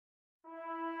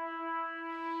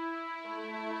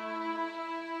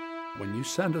when you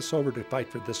send us over to fight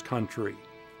for this country,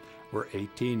 we're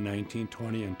 18, 19,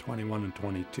 20, and 21 and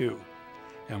 22,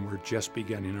 and we're just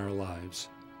beginning our lives.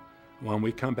 When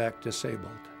we come back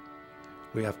disabled,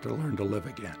 we have to learn to live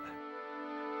again.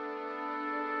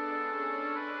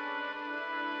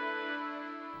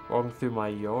 Walking through my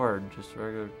yard, just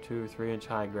regular 2 or 3 inch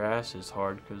high grass is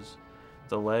hard because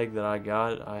the leg that I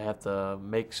got, I have to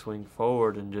make swing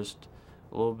forward, and just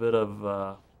a little bit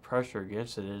of pressure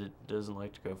against it, it doesn't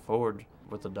like to go forward.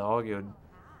 With the dog,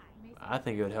 I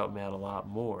think it would help me out a lot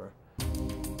more.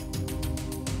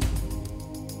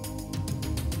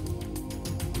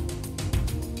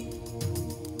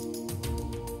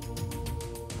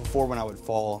 Before, when I would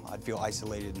fall, I'd feel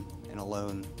isolated and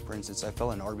alone. For instance, I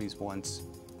fell in Arby's once.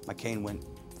 My cane went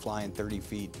flying 30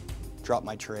 feet, dropped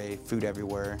my tray, food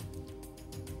everywhere.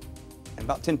 And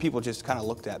about 10 people just kind of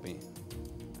looked at me,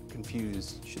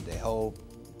 confused. Should they help?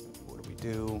 What do we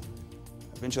do?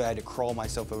 Eventually, I had to crawl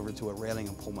myself over to a railing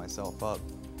and pull myself up.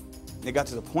 And it got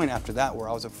to the point after that where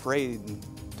I was afraid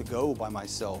to go by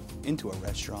myself into a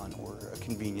restaurant or a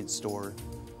convenience store,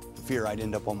 for fear I'd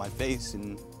end up on my face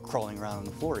and crawling around on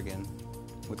the floor again.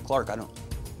 With Clark, I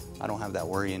don't have that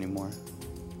worry anymore.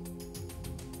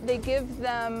 They give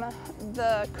them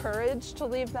the courage to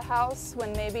leave the house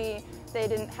when maybe they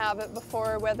didn't have it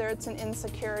before, whether it's an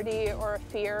insecurity or a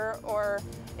fear or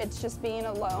it's just being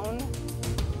alone.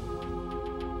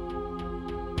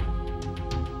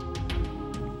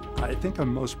 I think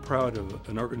I'm most proud of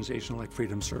an organization like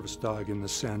Freedom Service Dog in the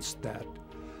sense that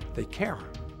they care.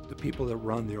 The people that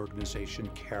run the organization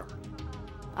care.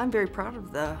 I'm very proud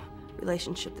of the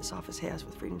relationship this office has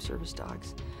with Freedom Service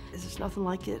Dogs. There's nothing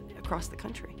like it across the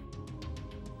country.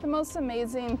 The most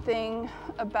amazing thing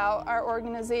about our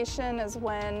organization is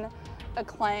when a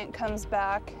client comes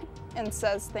back and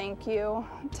says thank you,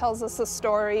 tells us a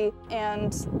story,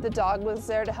 and the dog was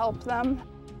there to help them.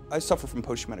 I suffer from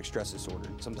post-traumatic stress disorder.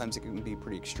 Sometimes it can be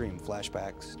pretty extreme,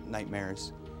 flashbacks,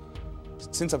 nightmares.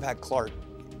 Since I've had Clark,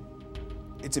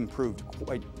 it's improved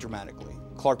quite dramatically.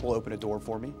 Clark will open a door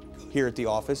for me. Here at the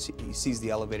office, he sees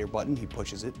the elevator button, he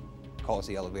pushes it, calls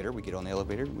the elevator, we get on the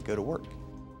elevator, and we go to work.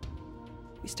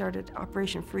 We started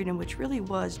Operation Freedom, which really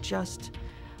was just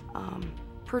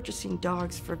purchasing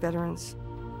dogs for veterans.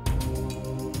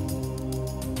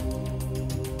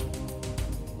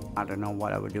 I don't know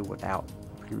what I would do without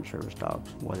Freedom Service Dogs.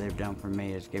 What they've done for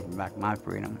me is given back my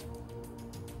freedom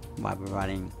by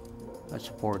providing a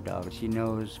support dog. She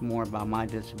knows more about my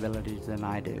disabilities than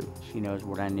I do. She knows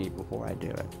what I need before I do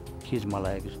it. She's my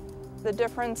legs. The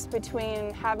difference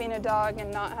between having a dog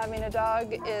and not having a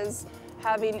dog is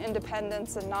having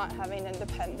independence and not having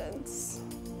independence.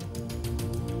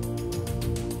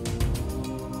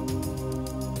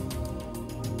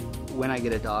 When I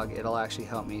get a dog, it'll actually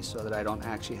help me so that I don't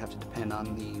actually have to depend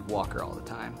on the walker all the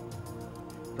time.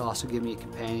 It'll also give me a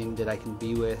companion that I can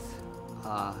be with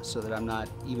so that I'm not,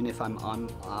 even if I'm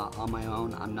on my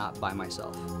own, I'm not by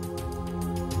myself.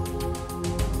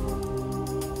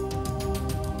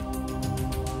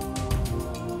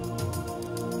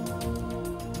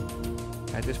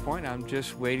 At this point, I'm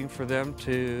just waiting for them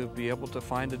to be able to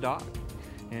find a dog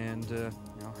and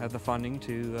have the funding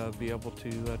to be able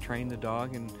to train the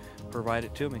dog and provide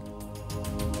it to me.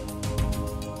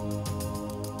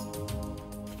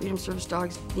 Freedom Service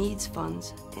Dogs needs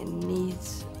funds and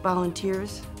needs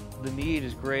volunteers. The need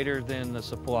is greater than the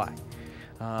supply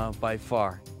by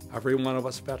far. Every one of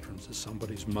us veterans is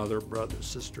somebody's mother, brother,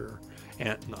 sister,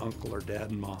 aunt and uncle, or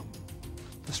dad and mom.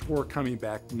 This war coming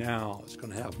back now is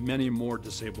going to have many more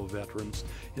disabled veterans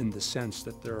in the sense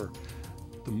that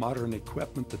the modern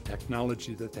equipment, the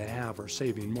technology that they have are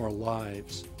saving more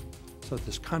lives. So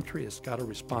this country has got a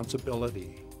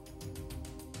responsibility.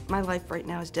 My life right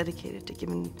now is dedicated to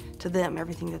giving to them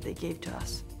everything that they gave to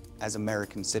us. As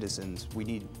American citizens, we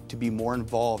need to be more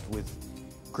involved with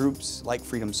groups like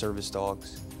Freedom Service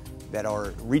Dogs that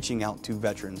are reaching out to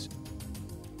veterans.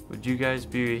 Would you guys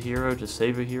be a hero to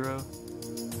save a hero?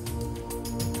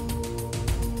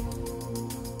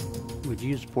 Would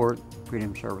you support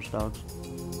Freedom Service Dogs?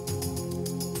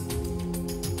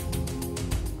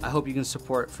 I hope you can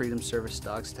support Freedom Service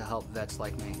Dogs to help vets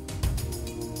like me.